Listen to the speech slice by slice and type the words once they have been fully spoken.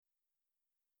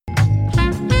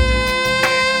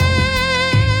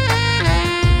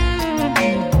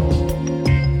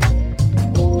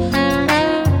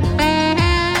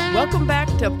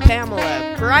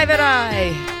Private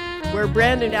Eye, where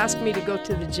Brandon asked me to go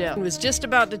to the jail. He was just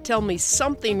about to tell me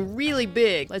something really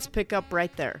big. Let's pick up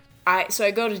right there. So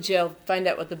I go to jail, find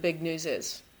out what the big news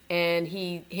is. And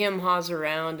he haws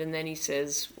around, and then he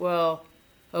says, well,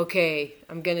 okay,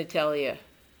 I'm going to tell you.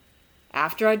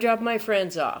 After I drop my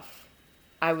friends off,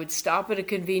 I would stop at a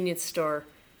convenience store,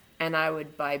 and I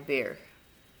would buy beer.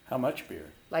 How much beer?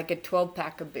 Like a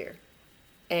 12-pack of beer.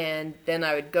 And then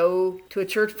I would go to a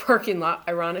church parking lot,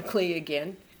 ironically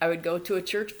again. I would go to a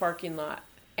church parking lot,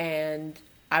 and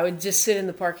I would just sit in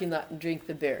the parking lot and drink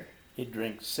the beer. He'd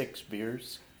drink 6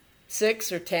 beers?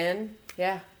 6 or 10,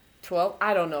 yeah. 12,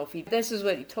 I don't know this is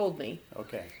what he told me.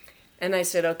 Okay. And I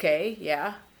said, okay,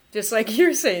 yeah. Just like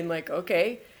you're saying, like,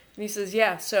 okay. And he says,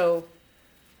 yeah, so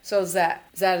is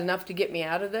that enough to get me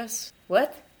out of this?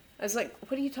 What? I was like,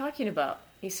 what are you talking about?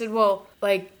 He said, well,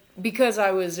 like, because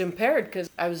I was impaired, because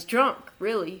I was drunk,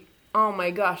 really. Oh my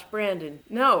gosh, Brandon,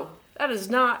 no, that is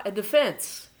not a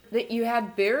defense. That you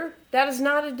had beer, that is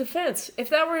not a defense. If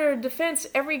that were a defense,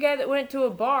 every guy that went to a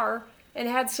bar and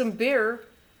had some beer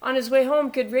on his way home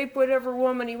could rape whatever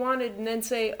woman he wanted and then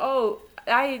say, oh,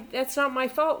 that's not my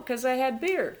fault because I had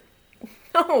beer.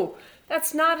 No,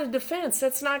 that's not a defense.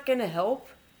 That's not going to help.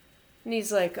 And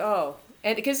he's like, oh.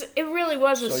 And because it really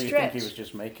was a stretch. So you think he was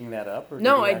just making that up? Or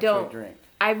no, did he I don't. Drink?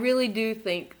 I really do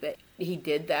think that he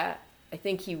did that. I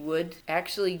think he would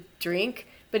actually drink,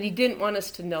 but he didn't want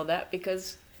us to know that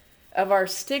because of our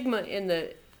stigma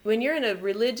when you're in a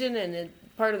religion and a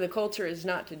part of the culture is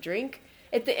not to drink.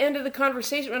 At the end of the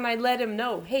conversation, when I let him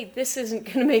know, hey, this isn't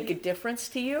going to make a difference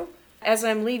to you, as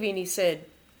I'm leaving, he said,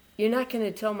 you're not going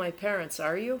to tell my parents,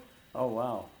 are you? Oh,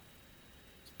 wow.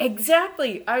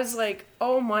 Exactly. I was like,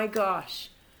 oh my gosh.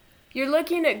 You're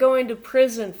looking at going to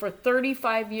prison for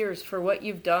 35 years for what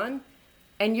you've done,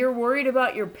 and you're worried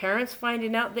about your parents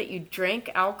finding out that you drank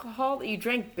alcohol, that you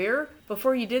drank beer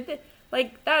before you did that?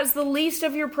 Like, that is the least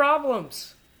of your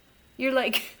problems. You're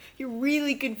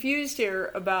really confused here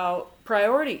about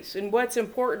priorities and what's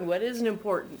important, what isn't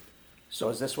important. So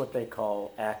is this what they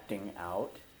call acting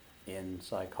out in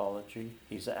psychology?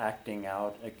 He's acting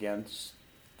out against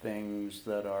things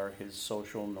that are his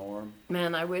social norm?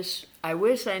 Man, I wish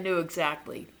I knew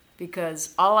exactly,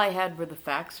 because all I had were the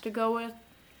facts to go with.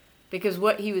 Because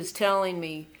what he was telling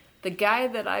me, the guy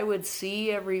that I would see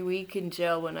every week in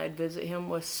jail when I'd visit him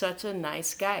was such a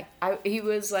nice guy. He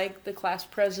was like the class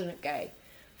president guy.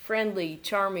 Friendly,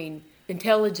 charming,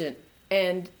 intelligent.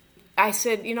 And I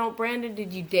said, Brandon,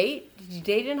 did you date? Did you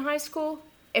date in high school?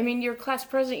 I mean, you're class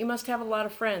president, you must have a lot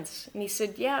of friends. And he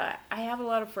said, yeah, I have a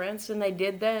lot of friends, and I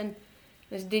did then.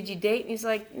 I said, did you date? And he's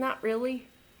like, not really.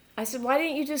 I said, why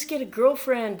didn't you just get a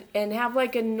girlfriend and have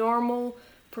like a normal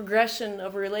progression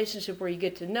of a relationship where you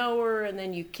get to know her, and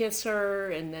then you kiss her,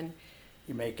 and then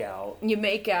you make out,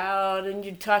 and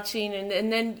you're touching,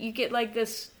 and then you get like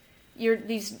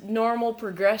these normal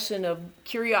progression of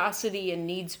curiosity and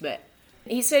needs met.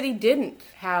 He said he didn't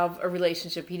have a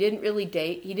relationship. He didn't really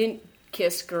date. He didn't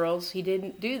kiss girls. He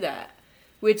didn't do that,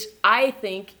 which I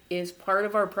think is part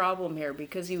of our problem here,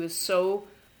 because he was so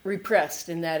repressed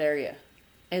in that area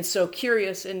and so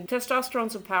curious. And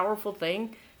testosterone's a powerful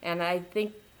thing, and I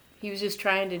think he was just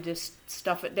trying to just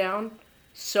stuff it down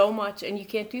so much, and you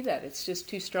can't do that. It's just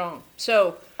too strong.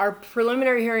 So our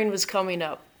preliminary hearing was coming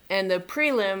up, and the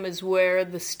prelim is where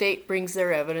the state brings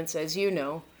their evidence, as you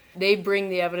know. They bring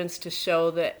the evidence to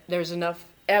show that there's enough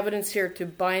evidence here to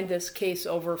bind this case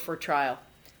over for trial,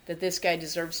 that this guy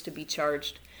deserves to be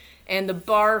charged. And the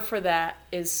bar for that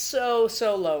is so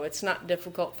low. It's not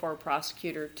difficult for a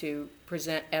prosecutor to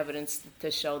present evidence to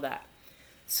show that.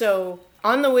 So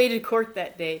on the way to court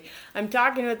that day, I'm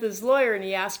talking with this lawyer, and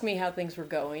he asked me how things were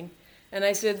going. And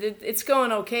I said, it's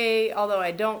going okay, although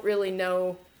I don't really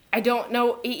know. I don't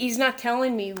know. He's not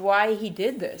telling me why he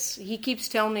did this. He keeps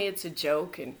telling me it's a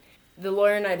joke, and the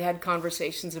lawyer and I'd had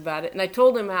conversations about it. And I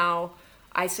told him how,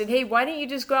 I said, hey, why didn't you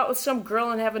just go out with some girl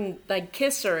and have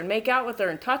kiss her and make out with her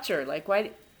and touch her? Like,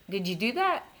 why did you do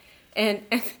that? And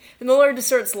the lawyer just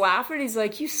starts laughing. He's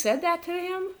like, you said that to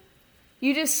him?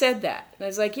 You just said that. And I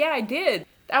was like, yeah, I did.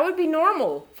 That would be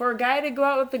normal for a guy to go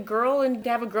out with a girl and to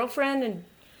have a girlfriend, and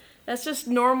that's just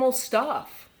normal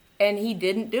stuff. And he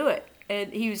didn't do it.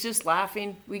 And he was just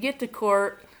laughing. We get to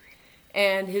court,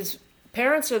 and his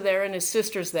parents are there and his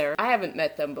sister's there. I haven't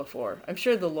met them before. I'm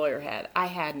sure the lawyer had. I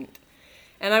hadn't.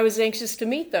 And I was anxious to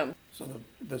meet them. So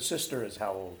the sister is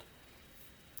how old?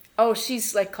 Oh,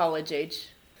 she's like college age.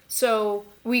 So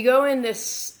we go in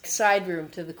this side room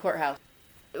to the courthouse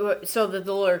so that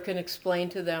the lawyer can explain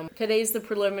to them, today's the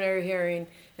preliminary hearing,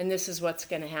 and this is what's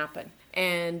going to happen.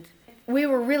 And we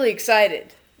were really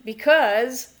excited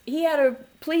because he had a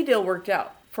plea deal worked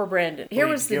out. for Brandon. Here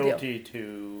was the deal. Guilty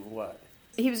to what?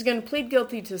 He was going to plead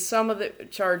guilty to some of the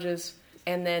charges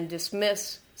and then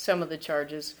dismiss some of the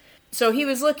charges. So he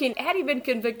was looking, had he been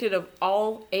convicted of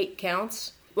all 8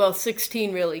 counts, well,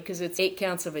 16 really, because it's 8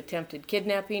 counts of attempted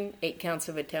kidnapping, 8 counts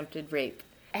of attempted rape.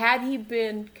 Had he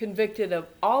been convicted of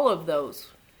all of those,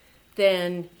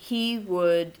 then he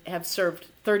would have served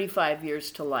 35 years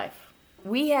to life.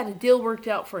 We had a deal worked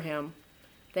out for him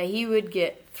that he would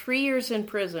get 3 years in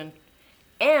prison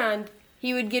and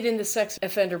he would get in the sex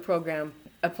offender program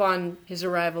upon his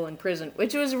arrival in prison,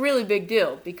 which was a really big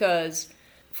deal because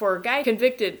for a guy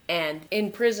convicted and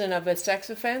in prison of a sex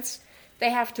offense, they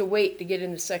have to wait to get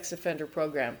in the sex offender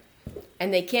program.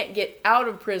 And they can't get out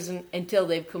of prison until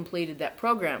they've completed that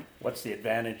program. What's the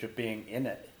advantage of being in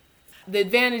it? The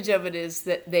advantage of it is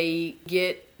that they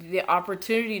get the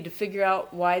opportunity to figure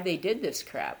out why they did this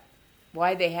crap,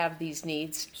 why they have these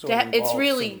needs. So It's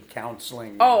really some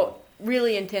counseling.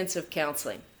 Really intensive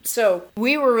counseling. So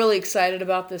we were really excited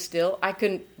about this deal. I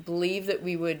couldn't believe that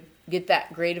we would get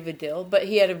that great of a deal, but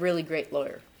he had a really great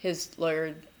lawyer. His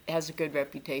lawyer has a good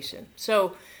reputation.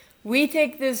 So we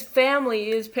take this family,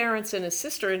 his parents and his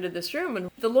sister, into this room, and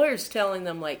the lawyer's telling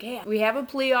them, like, hey, we have a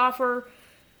plea offer,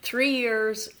 3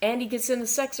 years, and he gets in the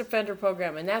sex offender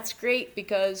program. And that's great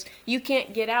because you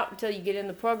can't get out until you get in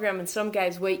the program, and some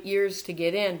guys wait years to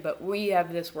get in, but we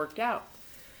have this worked out.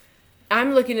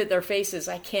 I'm looking at their faces.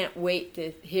 I can't wait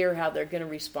to hear how they're going to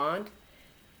respond.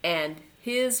 And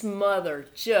his mother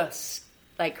just,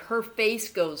 like, her face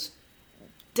goes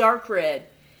dark red,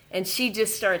 and she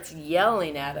just starts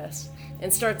yelling at us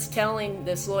and starts telling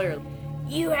this lawyer,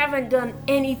 you haven't done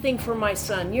anything for my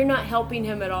son. You're not helping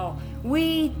him at all.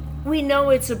 We know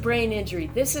it's a brain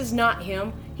injury. This is not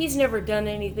him. He's never done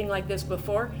anything like this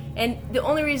before. And the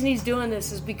only reason he's doing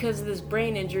this is because of this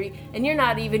brain injury. And you're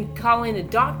not even calling a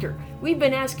doctor. We've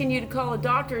been asking you to call a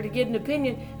doctor to get an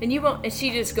opinion, and you won't. And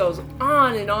she just goes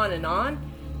on and on and on.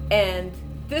 And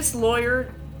this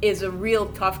lawyer is a real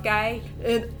tough guy.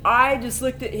 And I just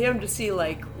looked at him to see,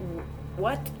 like,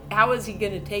 what? How is he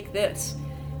going to take this?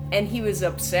 And he was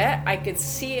upset. I could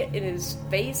see it in his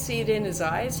face, see it in his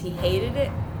eyes. He hated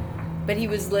it. But he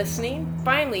was listening.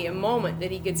 Finally, a moment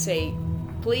that he could say,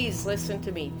 please listen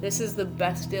to me. This is the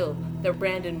best deal that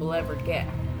Brandon will ever get.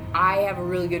 I have a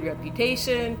really good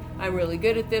reputation. I'm really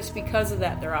good at this. Because of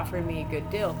that, they're offering me a good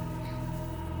deal.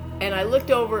 And I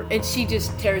looked over, and she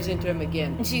just tears into him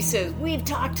again. And she says, we've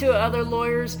talked to other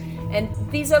lawyers, and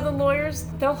these other lawyers,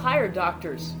 they'll hire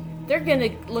doctors. They're going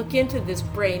to look into this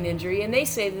brain injury, and they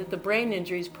say that the brain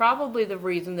injury is probably the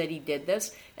reason that he did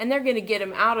this, and they're going to get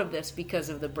him out of this because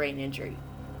of the brain injury.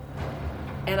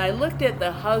 And I looked at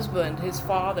the husband, his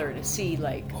father, to see,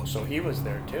 like... Oh, so he was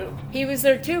there too. He was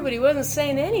there too, but he wasn't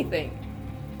saying anything.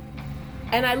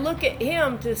 And I look at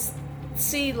him to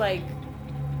see, like,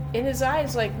 in his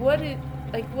eyes, like, what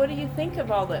do you think of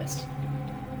all this?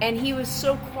 And he was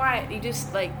so quiet. He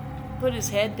just, like, put his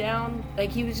head down, like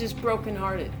he was just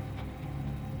brokenhearted.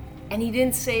 And he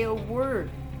didn't say a word.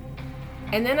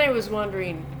 And then I was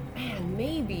wondering, man,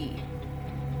 maybe,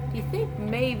 do you think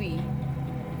maybe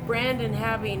Brandon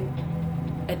having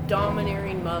a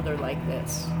domineering mother like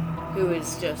this, who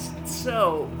is just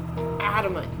so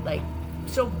adamant, like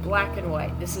so black and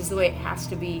white, this is the way it has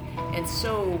to be, and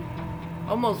so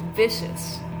almost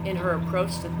vicious in her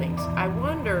approach to things. I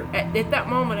wonder, at that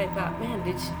moment I thought, man,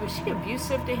 was she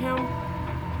abusive to him?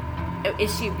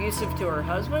 Is she abusive to her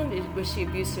husband? Was she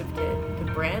abusive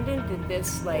to Brandon? Did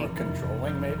this, like... Or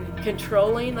controlling, maybe?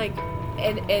 Controlling, like...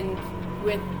 And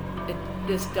with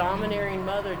this domineering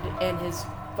mother and his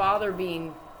father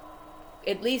being...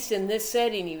 At least in this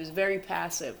setting, he was very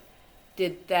passive.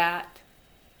 Did that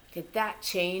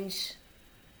change...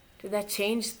 Did that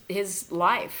change his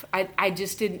life? I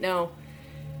just didn't know.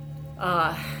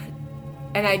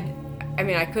 And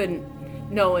I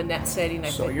couldn't know in that setting.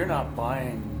 So you're not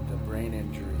buying the brain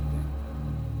injury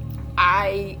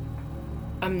thing?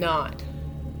 I'm not.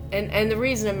 And the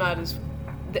reason I'm not is,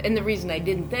 and the reason I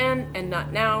didn't then and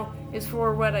not now is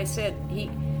for what I said.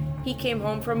 He came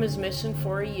home from his mission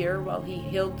for a year while he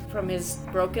healed from his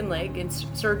broken leg and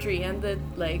surgery and the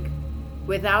leg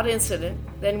without incident,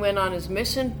 then went on his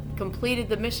mission, completed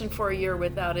the mission for a year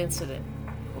without incident.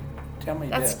 Tell me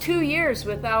that's this. 2 years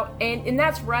without, and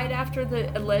that's right after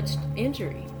the alleged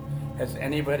injury. Has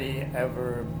anybody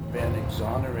ever been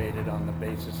exonerated on the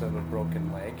basis of a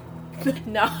broken leg?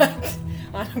 Not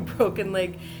on a broken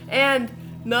leg. And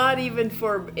Not even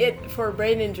for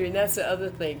brain injury. And that's the other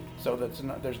thing. So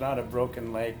there's not a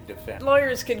broken leg defense.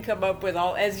 Lawyers can come up with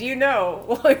as you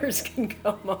know, lawyers can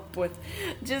come up with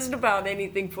just about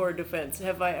anything for a defense.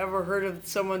 Have I ever heard of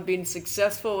someone being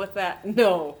successful with that?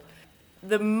 No.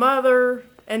 The mother,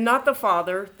 and not the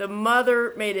father, the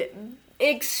mother made it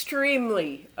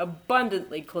extremely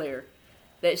abundantly clear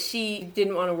that she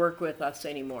didn't want to work with us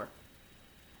anymore.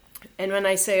 And when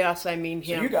I say us, I mean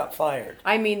him. So you got fired.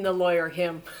 I mean the lawyer,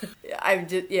 him.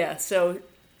 So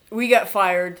we got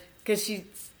fired because she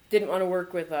didn't want to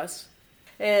work with us.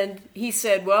 And he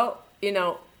said, well,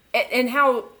 and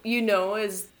how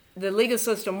is the legal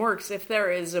system works, if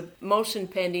there is a motion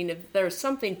pending, if there's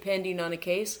something pending on a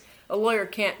case, a lawyer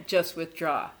can't just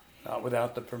withdraw. Not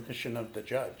without the permission of the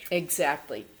judge.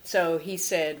 Exactly. So he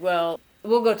said, well,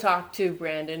 we'll go talk to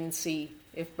Brandon and see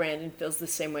if Brandon feels the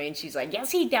same way. And she's like,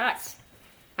 yes, he does.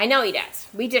 I know he does.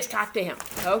 We just talked to him.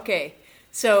 Okay.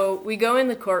 So we go in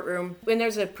the courtroom. When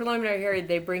there's a preliminary hearing,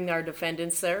 they bring our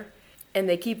defendants there, and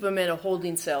they keep them in a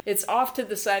holding cell. It's off to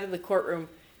the side of the courtroom,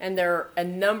 and there are a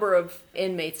number of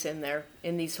inmates in there,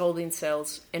 in these holding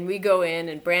cells. And we go in,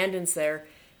 and Brandon's there.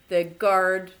 The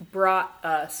guard brought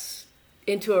us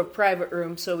into a private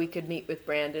room so we could meet with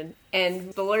Brandon.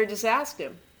 And the lawyer just asked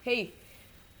him, hey,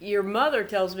 your mother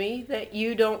tells me that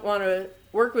you don't want to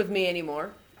work with me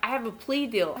anymore. I have a plea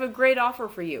deal. I have a great offer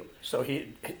for you. So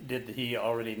did he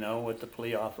already know what the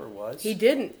plea offer was? He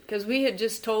didn't, because we had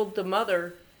just told the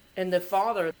mother and the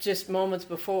father just moments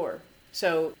before.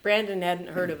 So Brandon hadn't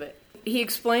heard of it. He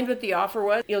explained what the offer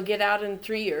was. You'll get out in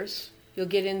 3 years. You'll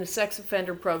get in the sex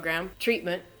offender program,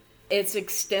 treatment. It's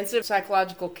extensive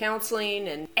psychological counseling,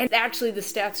 and actually the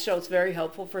stats show it's very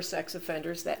helpful for sex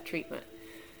offenders, that treatment.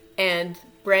 And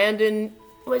Brandon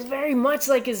was very much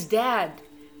like his dad.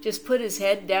 Just put his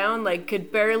head down, like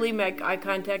could barely make eye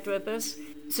contact with us.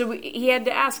 So he had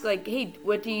to ask, like, hey,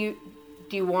 what do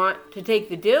you want to take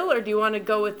the deal, or do you want to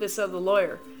go with this other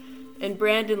lawyer? And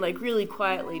Brandon, like, really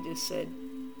quietly just said,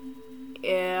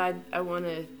 yeah, I want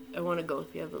to go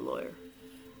with the other lawyer.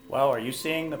 Wow, are you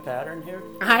seeing the pattern here?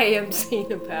 I am seeing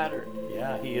a pattern.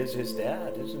 Yeah, he is his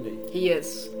dad, isn't he? He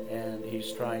is. And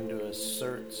he's trying to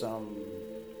assert some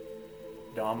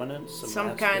dominance,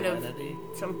 some kind of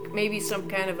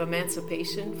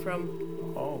emancipation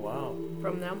from. Oh wow.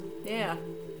 From them, yeah.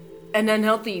 An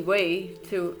unhealthy way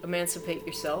to emancipate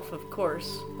yourself, of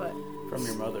course, but from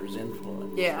your mother's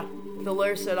influence. Yeah. The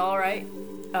lawyer said, all right,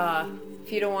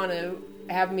 if you don't want to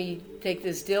have me take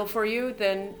this deal for you,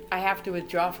 then I have to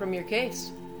withdraw from your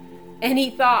case. And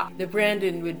he thought that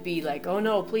Brandon would be like, oh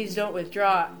no, please don't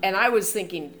withdraw. And I was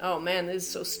thinking, oh man, this is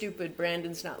so stupid.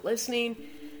 Brandon's not listening.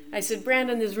 I said,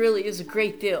 Brandon, this really is a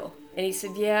great deal. And he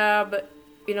said, yeah, but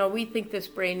we think this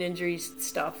brain injury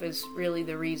stuff is really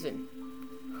the reason.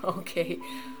 Okay.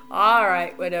 All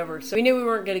right, whatever. So we knew we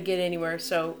weren't going to get anywhere.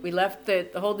 So we left the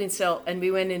holding cell and we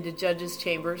went into judge's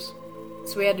chambers.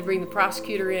 So we had to bring the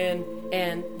prosecutor in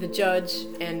and the judge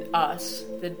and us,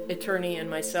 the attorney and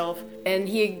myself. And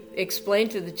he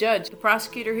explained to the judge, the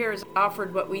prosecutor here has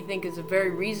offered what we think is a very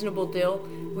reasonable deal.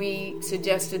 We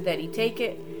suggested that he take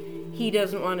it. He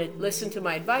doesn't want to listen to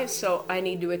my advice, so I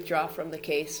need to withdraw from the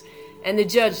case. And the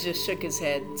judge just shook his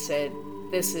head and said,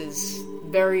 this is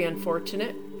very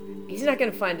unfortunate. He's not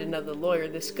going to find another lawyer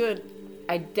this good.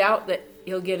 I doubt that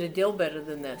he'll get a deal better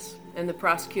than this. And the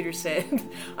prosecutor said,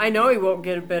 I know he won't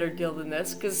get a better deal than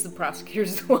this because the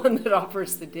prosecutor's the one that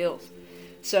offers the deals.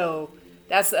 So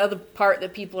that's the other part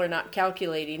that people are not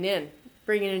calculating in.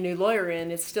 Bringing a new lawyer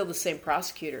in, it's still the same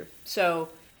prosecutor. So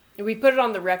we put it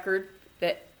on the record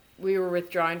that we were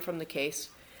withdrawing from the case.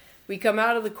 We come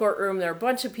out of the courtroom, there are a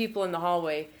bunch of people in the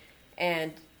hallway,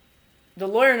 and the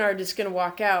lawyer and I are just going to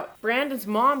walk out. Brandon's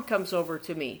mom comes over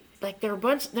to me. Like,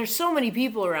 there's so many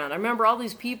people around. I remember all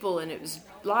these people, and it was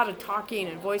a lot of talking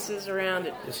and voices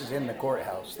around. This is in the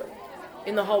courthouse, though.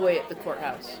 In the hallway at the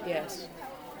courthouse, yes.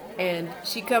 And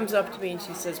she comes up to me and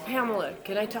she says, Pamela,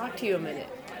 can I talk to you a minute?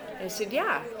 And I said,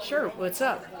 yeah, sure, what's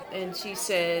up? And she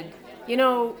said,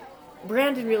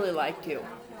 Brandon really liked you.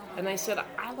 And I said,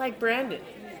 I like Brandon.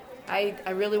 I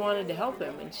really wanted to help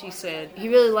him. And she said, he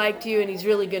really liked you and he's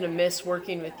really going to miss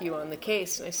working with you on the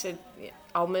case. And I said, yeah,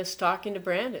 I'll miss talking to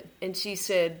Brandon. And she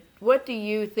said, what do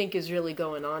you think is really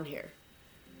going on here?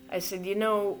 I said,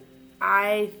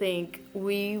 I think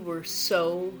we were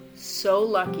so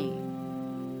lucky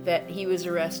that he was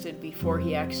arrested before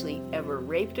he actually ever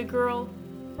raped a girl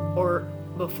or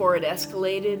before it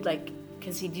escalated,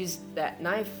 because he'd used that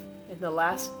knife in the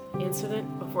last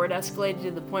incident, before it escalated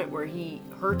to the point where he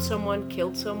hurt someone,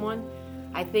 killed someone.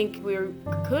 I think we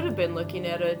could have been looking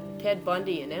at a Ted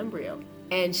Bundy in embryo.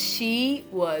 And she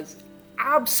was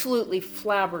absolutely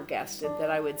flabbergasted that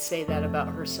I would say that about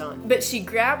her son. But she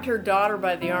grabbed her daughter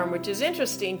by the arm, which is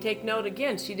interesting. Take note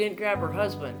again, she didn't grab her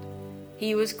husband.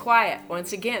 He was quiet.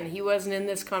 Once again, he wasn't in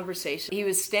this conversation. He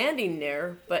was standing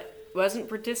there, but wasn't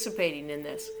participating in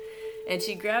this. And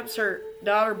she grabs her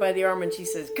daughter by the arm and she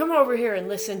says, "Come over here and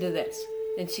listen to this."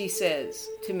 And she says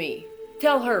to me,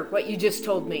 "Tell her what you just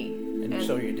told me." And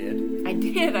so you did? I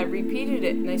did. I repeated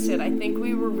it. And I said, "I think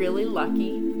we were really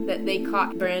lucky that they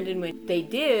caught Brandon when they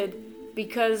did,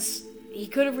 because he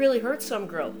could have really hurt some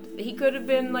girl. He could have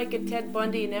been like a Ted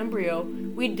Bundy in embryo.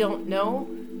 We don't know.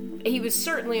 He was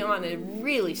certainly on a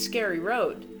really scary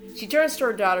road." She turns to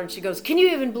her daughter and she goes, "Can you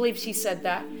even believe she said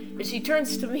that?" And she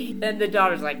turns to me and the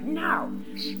daughter's like, "No."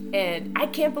 And I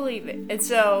can't believe it. And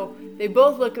so they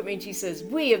both look at me and she says,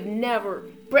 "We have never,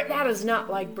 that is not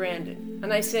like Brandon."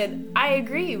 And I said, "I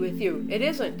agree with you. It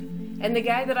isn't. And the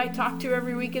guy that I talk to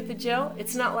every week at the jail,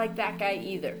 it's not like that guy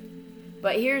either."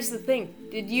 But here's the thing.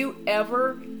 Did you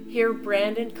ever hear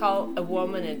Brandon call a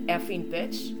woman an effing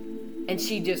bitch? And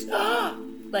she just,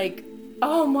 like,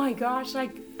 "Oh my gosh,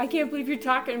 like, I can't believe you're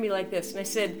talking to me like this." And I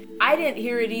said, "I didn't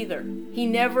hear it either. He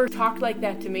never talked like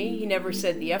that to me. He never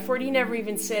said the F word. He never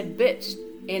even said bitch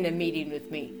in a meeting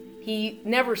with me. He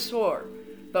never swore.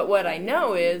 But what I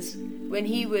know is when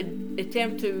he would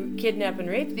attempt to kidnap and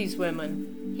rape these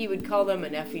women, he would call them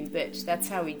an effing bitch. That's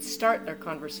how he'd start their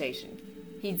conversation.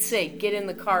 He'd say, 'Get in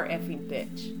the car, effing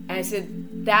bitch.'" And I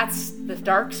said, that's the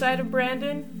dark side of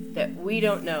Brandon that we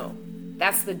don't know.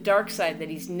 That's the dark side that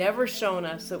he's never shown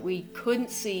us, that we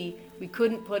couldn't see, we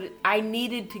couldn't put it. I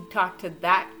needed to talk to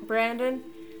that Brandon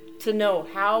to know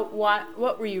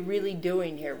what were you really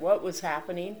doing here? What was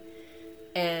happening?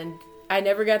 And I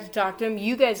never got to talk to him.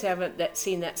 You guys haven't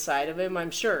seen that side of him,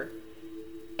 I'm sure.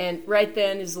 And right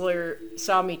then his lawyer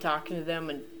saw me talking to them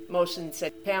and motioned and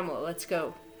said, "Pamela, let's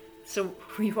go." So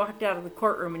we walked out of the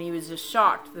courtroom and he was just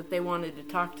shocked that they wanted to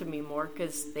talk to me more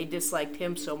because they disliked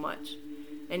him so much.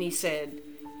 And he said,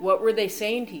 "What were they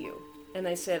saying to you?" And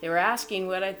I said, "They were asking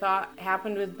what I thought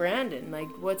happened with Brandon, like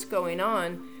what's going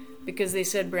on, because they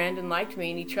said Brandon liked me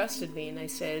and he trusted me." And I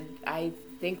said, "I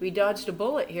think we dodged a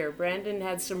bullet here. Brandon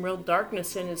had some real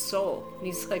darkness in his soul." And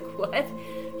he's like, "What?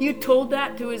 You told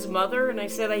that to his mother?" And I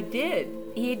said, "I did.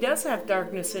 He does have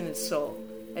darkness in his soul.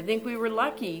 I think we were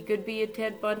lucky. He could be a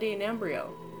Ted Bundy in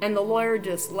embryo." And the lawyer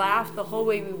just laughed the whole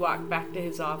way we walked back to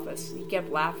his office. He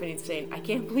kept laughing and saying, "I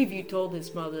can't believe you told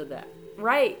his mother that."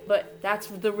 Right, but that's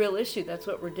the real issue. That's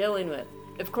what we're dealing with.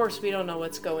 Of course, we don't know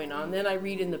what's going on. Then I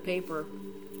read in the paper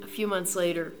a few months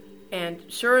later, and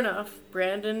sure enough,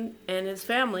 Brandon and his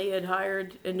family had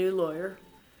hired a new lawyer.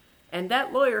 And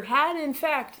that lawyer had, in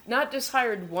fact, not just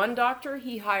hired one doctor,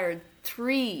 he hired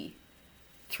three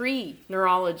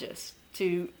neurologists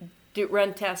to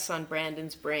run tests on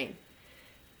Brandon's brain.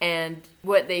 And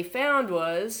what they found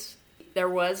was there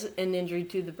was an injury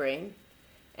to the brain,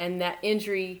 and that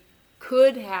injury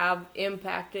could have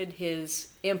impacted his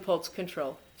impulse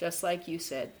control, just like you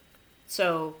said.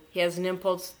 So he has an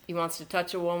impulse, he wants to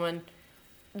touch a woman.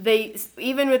 They,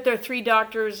 even with their 3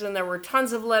 doctors, and there were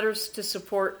tons of letters to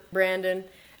support Brandon.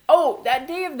 Oh, that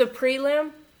day of the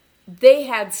prelim, they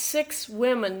had 6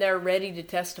 women there ready to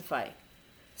testify.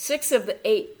 6 of the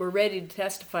 8 were ready to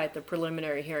testify at the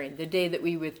preliminary hearing, the day that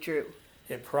we withdrew.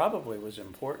 It probably was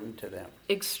important to them.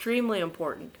 Extremely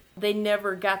important. They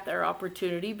never got their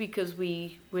opportunity because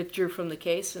we withdrew from the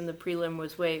case and the prelim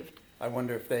was waived. I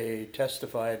wonder if they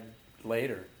testified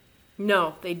later.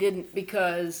 No, they didn't,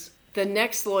 because the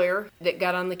next lawyer that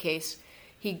got on the case,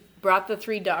 he brought the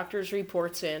 3 doctors'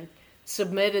 reports in,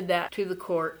 submitted that to the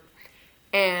court,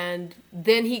 and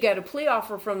then he got a plea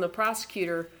offer from the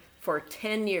prosecutor for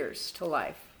 10 years to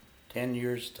life. 10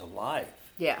 years to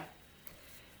life? Yeah.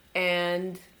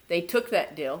 And they took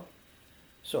that deal.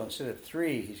 So instead of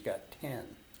 3, he's got 10.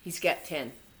 He's got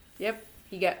 10. Yep.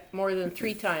 He got more than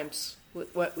 3 times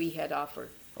what we had offered.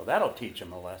 Well, that'll teach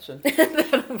him a lesson.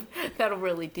 that'll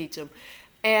really teach him.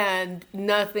 And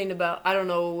nothing about, I don't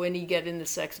know when he got in the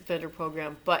sex offender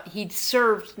program, but he'd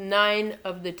served 9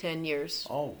 of the 10 years.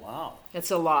 Oh, wow. That's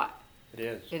a lot. It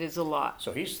is. It is a lot.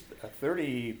 So he's a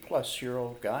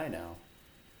 30-plus-year-old guy now,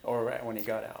 or when he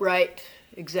got out. Right,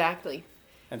 exactly.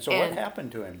 And so what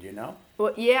happened to him, do you know?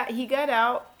 Well, yeah, he got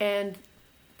out, and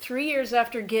 3 years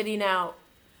after getting out...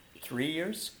 3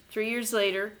 years? 3 years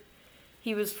later,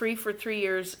 he was free for 3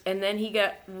 years, and then he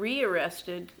got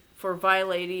rearrested for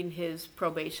violating his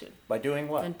probation. By doing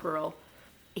what? And parole.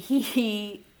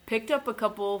 He picked up a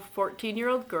couple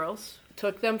 14-year-old girls,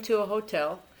 took them to a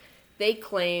hotel. They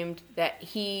claimed that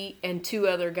he and 2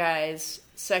 other guys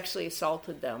sexually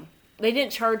assaulted them. They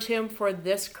didn't charge him for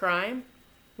this crime,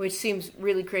 which seems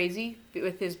really crazy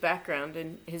with his background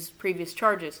and his previous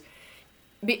charges.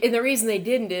 And the reason they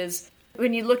didn't is,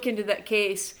 when you look into that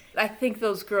case, I think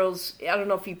those girls, I don't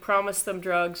know if he promised them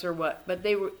drugs or what, but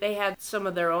they had some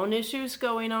of their own issues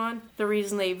going on. The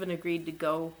reason they even agreed to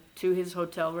go to his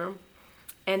hotel room.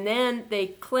 And then they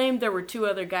claimed there were 2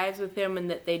 other guys with him and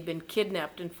that they'd been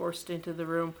kidnapped and forced into the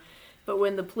room. But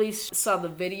when the police saw the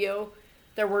video,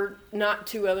 there were not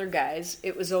 2 other guys.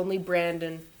 It was only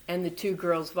Brandon and the 2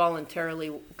 girls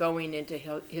voluntarily going into his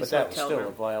hotel room. But that was still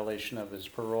a violation of his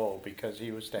parole because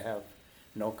he was to have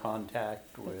no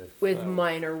contact with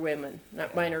minor women,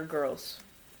 not minor girls.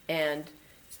 And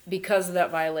because of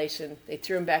that violation, they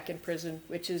threw him back in prison,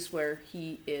 which is where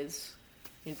he is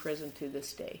in prison to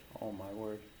this day. Oh, my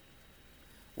word.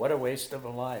 What a waste of a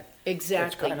life. Exactly.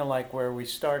 It's kind of like where we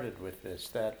started with this,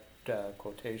 that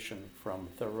quotation from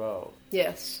Thoreau.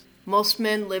 Yes. Most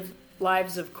men live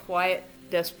lives of quiet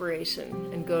desperation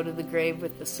and go to the grave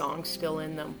with the song still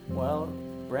in them. Well,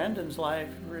 Brandon's life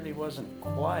really wasn't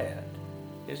quiet.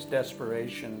 His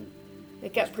desperation...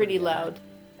 It got pretty loud.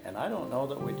 And I don't know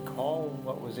that we'd call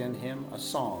what was in him a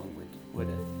song, would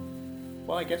it?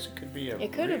 Well, I guess it could be a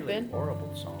really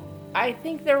horrible song. I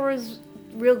think there was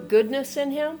real goodness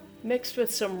in him, mixed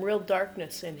with some real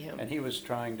darkness in him. And he was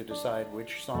trying to decide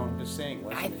which song to sing,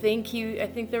 wasn't he? I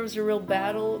think there was a real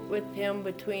battle with him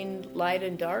between light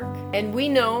and dark. And we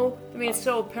know, it's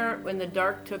so apparent when the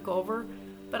dark took over,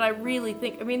 but I really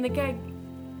think, the guy,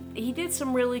 he did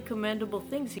some really commendable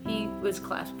things. He was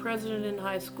class president in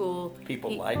high school.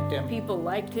 People liked him. People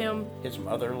liked him. His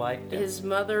mother liked him. His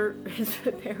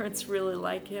parents really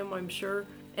like him, I'm sure,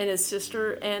 and his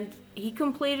sister. And he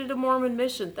completed a Mormon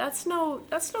mission. That's no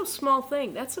small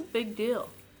thing. That's a big deal.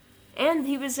 And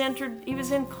he was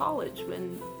in college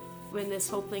when this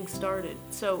whole thing started.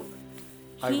 So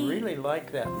I really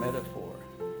like that metaphor,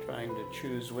 trying to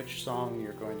choose which song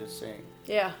you're going to sing.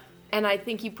 Yeah, and I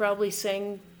think he probably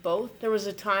sang both. There was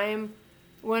a time,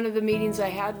 one of the meetings I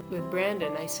had with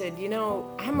Brandon, I said,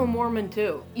 I'm a Mormon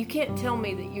too. You can't tell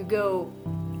me that you go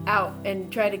out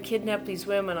and try to kidnap these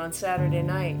women on Saturday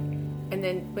night, and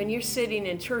then when you're sitting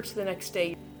in church the next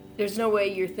day, there's no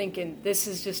way you're thinking, this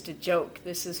is just a joke,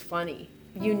 this is funny.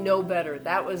 You know better.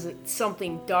 That was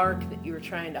something dark that you were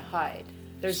trying to hide.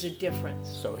 There's a difference.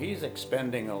 So he's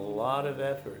expending a lot of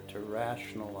effort to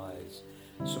rationalize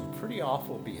some pretty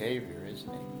awful behavior,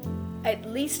 isn't he? At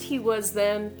least he was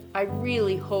then. I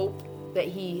really hope that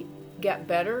he got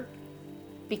better,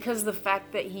 because the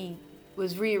fact that he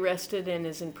was rearrested and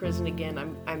is in prison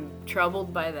again, I'm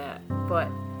troubled by that. But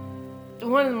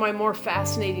one of my more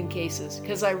fascinating cases,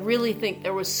 because I really think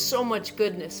there was so much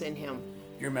goodness in him.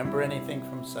 You remember anything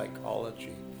from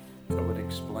psychology that would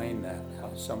explain that,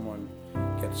 how someone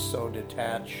gets so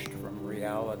detached from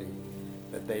reality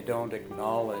that they don't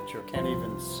acknowledge or can't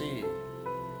even see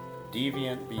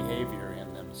deviant behavior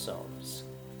in themselves?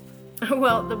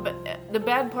 Well, the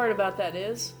bad part about that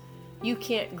is you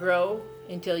can't grow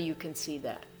until you can see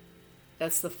that.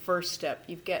 That's the first step.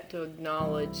 You've got to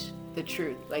acknowledge the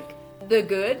truth, like the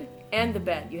good and the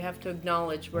bad. You have to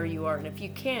acknowledge where you are, and if you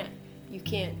can't.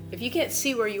 If you can't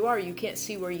see where you are, you can't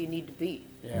see where you need to be.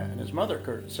 Yeah, and his mother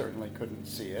certainly couldn't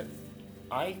see it.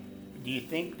 Do you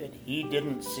think that he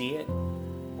didn't see it,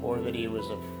 or that he was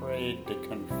afraid to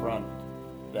confront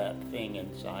that thing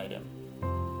inside him?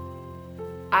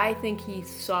 I think he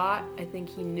saw it. I think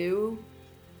he knew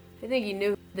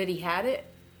that he had it,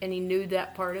 and he knew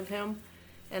that part of him.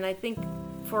 And I think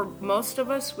for most of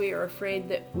us, we are afraid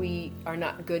that we are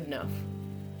not good enough,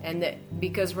 and that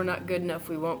because we're not good enough,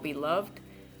 we won't be loved.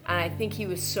 And I think he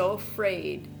was so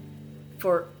afraid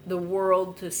for the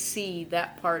world to see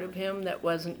that part of him that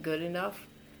wasn't good enough,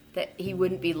 that he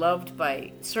wouldn't be loved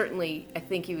by, certainly, I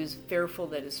think he was fearful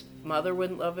that his mother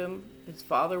wouldn't love him, his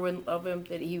father wouldn't love him,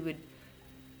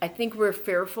 I think we're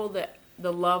fearful that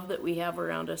the love that we have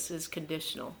around us is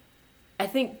conditional. I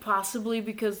think possibly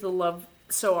because the love,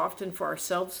 so often for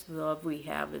ourselves, the love we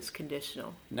have is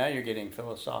conditional. Now you're getting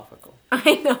philosophical.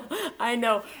 I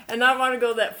know. And I don't want to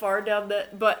go that far down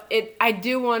that, but I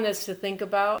do want us to think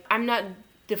about, I'm not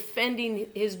defending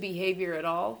his behavior at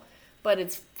all, but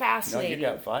it's fascinating. No,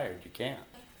 you got fired. You can't.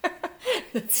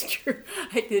 That's true.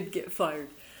 I did get fired.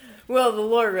 Well, the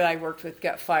lawyer I worked with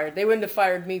got fired. They wouldn't have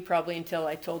fired me probably until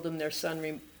I told them their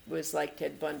son was like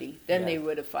Ted Bundy. Then They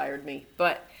would have fired me.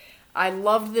 But I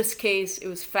loved this case. It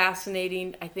was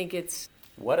fascinating. I think it's...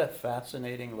 What a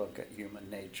fascinating look at human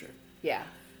nature. Yeah.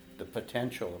 The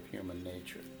potential of human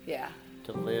nature. Yeah.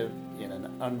 To live in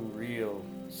an unreal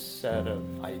set of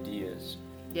ideas.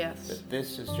 Yes. That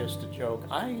this is just a joke.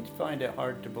 I find it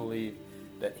hard to believe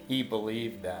that he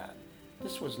believed that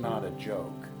This was not a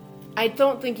joke. I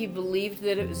don't think he believed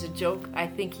that it was a joke. I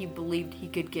think he believed he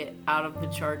could get out of the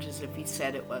charges if he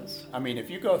said it was. I mean, if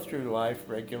you go through life,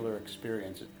 regular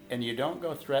experiences, and you don't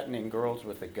go threatening girls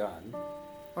with a gun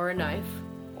Or a knife.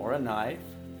 or a knife,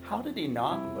 how did he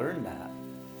not learn that?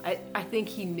 I think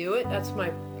he knew it.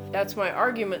 That's my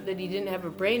argument, that he didn't have a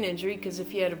brain injury, because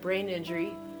if he had a brain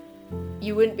injury,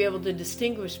 you wouldn't be able to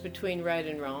distinguish between right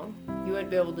and wrong. You wouldn't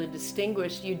be able to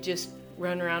distinguish. You'd just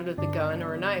run around with a gun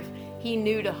or a knife. He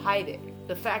knew to hide it.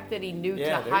 The fact that he knew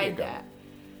to hide that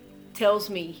tells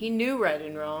me he knew right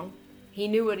and wrong. He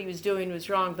knew what he was doing was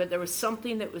wrong, but there was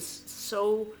something that was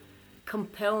so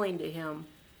compelling to him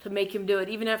to make him do it,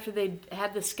 even after they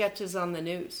had the sketches on the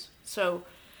news. So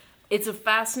it's a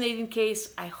fascinating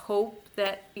case. I hope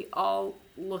that we all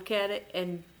look at it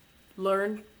and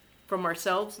learn from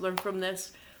ourselves, learn from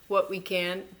this what we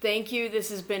can. Thank you. This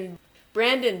has been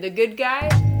Brandon, the good guy,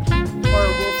 or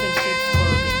Wolf in Sheep's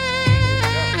Clothing.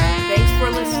 Thanks for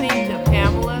listening to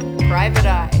Pamela, Private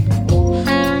Eye.